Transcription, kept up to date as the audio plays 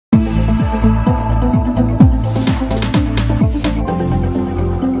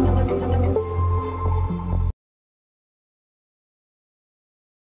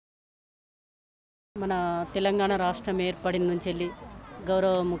మన తెలంగాణ రాష్ట్రం ఏర్పడిన నుంచి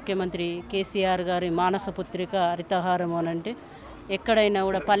గౌరవ ముఖ్యమంత్రి కేసీఆర్ గారి మానసపుత్రిక హరితహారం అనంటే ఎక్కడైనా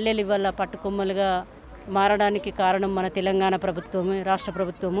కూడా పల్లెలు ఇవాళ పట్టుకొమ్మలుగా మారడానికి కారణం మన తెలంగాణ ప్రభుత్వము, రాష్ట్ర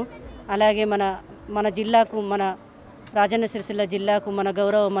ప్రభుత్వము. అలాగే మన జిల్లాకు, మన రాజన్న సిరిసిల్ల జిల్లాకు మన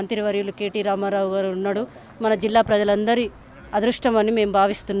గౌరవ మంత్రివర్యులు కేటీ రామారావు గారు ఉన్నాడు. మన జిల్లా ప్రజలందరి అదృష్టం అని మేము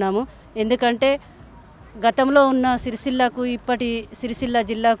భావిస్తున్నాము. ఎందుకంటే గతంలో ఉన్న సిరిసిల్లకు ఇప్పటి సిరిసిల్ల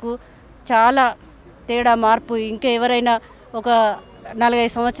జిల్లాకు చాలా తేడా, మార్పు. ఇంకా ఎవరైనా ఒక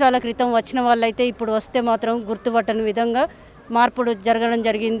 4-5 సంవత్సరాల క్రితం వచ్చిన వాళ్ళైతే ఇప్పుడు వస్తే మాత్రం గుర్తుపట్టని విధంగా మార్పులు జరగడం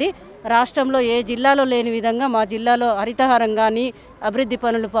జరిగింది. రాష్ట్రంలో ఏ జిల్లాలో లేని విధంగా మా జిల్లాలో హరితహారం కానీ, అభివృద్ధి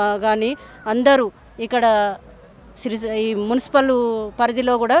పనులు కానీ అందరూ ఇక్కడ ఈ మున్సిపల్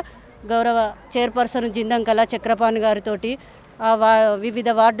పరిధిలో కూడా గౌరవ చైర్పర్సన్ జిందంకల చక్రపాణి గారితోటి వివిధ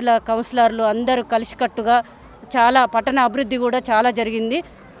వార్డుల కౌన్సిలర్లు అందరూ కలిసికట్టుగా చాలా పట్టణ అభివృద్ధి కూడా చాలా జరిగింది.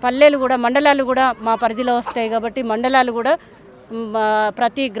 పల్లెలు కూడా, మండలాలు కూడా మా పరిధిలో వస్తాయి కాబట్టి మండలాలు కూడా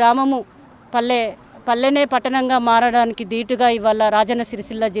ప్రతి గ్రామము పల్లెనే పట్టణంగా మారడానికి ధీటుగా ఇవాళ రాజన్న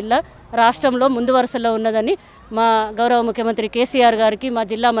సిరిసిల్ల జిల్లా రాష్ట్రంలో ముందు వరుసలో ఉన్నదని మా గౌరవ ముఖ్యమంత్రి కేసీఆర్ గారికి, మా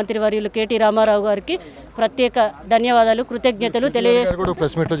జిల్లా మంత్రివర్యులు కేటీ రామారావు గారికి ప్రత్యేక ధన్యవాదాలు, కృతజ్ఞతలు తెలియజేస్తారు.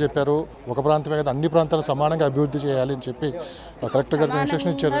 ప్రెస్ మీట్లో చెప్పారు, ఒక ప్రాంతమే కదా అన్ని ప్రాంతాలు సమానంగా అభివృద్ధి చేయాలి అని చెప్పి కలెక్టర్ గారికి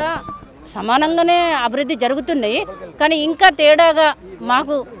ఇన్స్ట్రక్షన్ ఇచ్చారు. సమానంగానే అభివృద్ధి జరుగుతున్నాయి, కానీ ఇంకా తేడాగా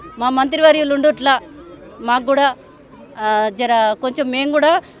మాకు మా మంత్రివర్యులు ఉండుట్లా మాకు కూడా కొంచెం మేము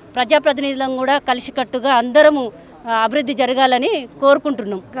కూడా ప్రజాప్రతినిధులను కూడా కలిసికట్టుగా అందరము అభివృద్ధి జరగాలని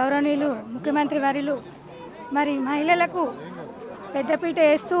కోరుకుంటున్నాం. గౌరవనీయులు ముఖ్యమంత్రి వర్యులు మరి మహిళలకు పెద్దపీట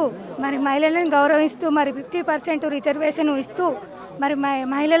వేస్తూ, మరి మహిళలను గౌరవిస్తూ, మరి 50% రిజర్వేషన్ ఇస్తూ, మరి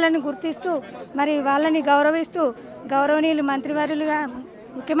మహిళలను గుర్తిస్తూ, మరి వాళ్ళని గౌరవిస్తూ గౌరవనీయులు మంత్రివర్యులుగా,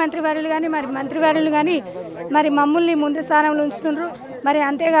 ముఖ్యమంత్రి వర్యులు కానీ, మరి మంత్రివర్యులు కానీ మరి మమ్మల్ని ముందు స్థానంలో ఉంచుతుండ్రు. మరి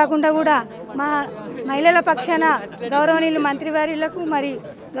అంతేకాకుండా కూడా మా మహిళల పక్షాన గౌరవనీయులు మంత్రివర్యులకు, మరి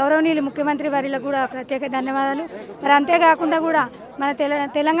గౌరవనీయులు ముఖ్యమంత్రి వర్యులకు కూడా ప్రత్యేక ధన్యవాదాలు. మరి అంతేకాకుండా కూడా మన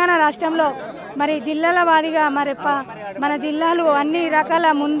తెలంగాణ రాష్ట్రంలో మరి జిల్లాల వారీగా మరి మన జిల్లాలు అన్ని రకాల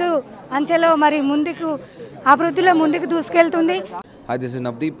ముందు అంచెలో మరి ముందుకు అభివృద్ధిలో ముందుకు దూసుకెళ్తుంది. Hi, this is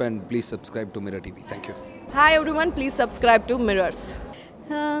Navdeep and please subscribe to Mirror TV. Thank you. Hi everyone, please subscribe to Mirrors.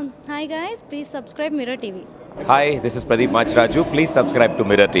 Hi guys, please subscribe Mirror TV. Hi, this is Pradeep Machraju. Please subscribe to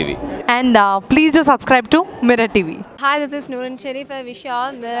Mirror TV. And please do subscribe to Mirror TV. Hi, this is Noorun Sharif. I wish you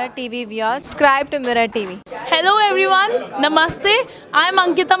all Mirror TV viewers subscribe to Mirror TV. Hello everyone, Namaste. I am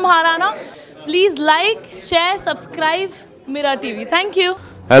Ankita Maharana. Please like, share, subscribe Mirror TV. Thank you.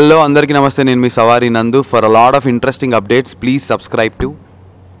 Hello, andarki namaste. Nenu mee Savari Nandu. For a lot of interesting updates, please subscribe to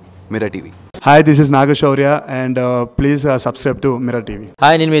Mirror TV. Hi, this is Nagashaurya and please subscribe to Mirror TV.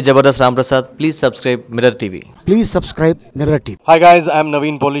 Hi, name is Jabardast Ramprasad. Please subscribe Mirror TV. Please subscribe Mirror TV. Hi guys, I am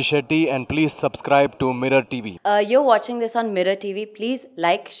Naveen Polishetty and please subscribe to Mirror TV. You're watching this on Mirror TV. Please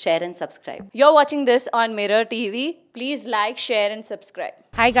like, share and subscribe. You're watching this on Mirror TV. Please like, share and subscribe.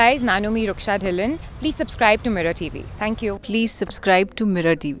 Hi guys, Nanumi Ruksha Dhillon. Please subscribe to Mirror TV. Thank you. Please subscribe to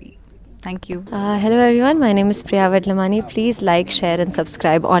Mirror TV. Thank you. Hello everyone, my name is Priya Vedlamani. Please like, share and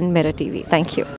subscribe on Mirror TV. Thank you.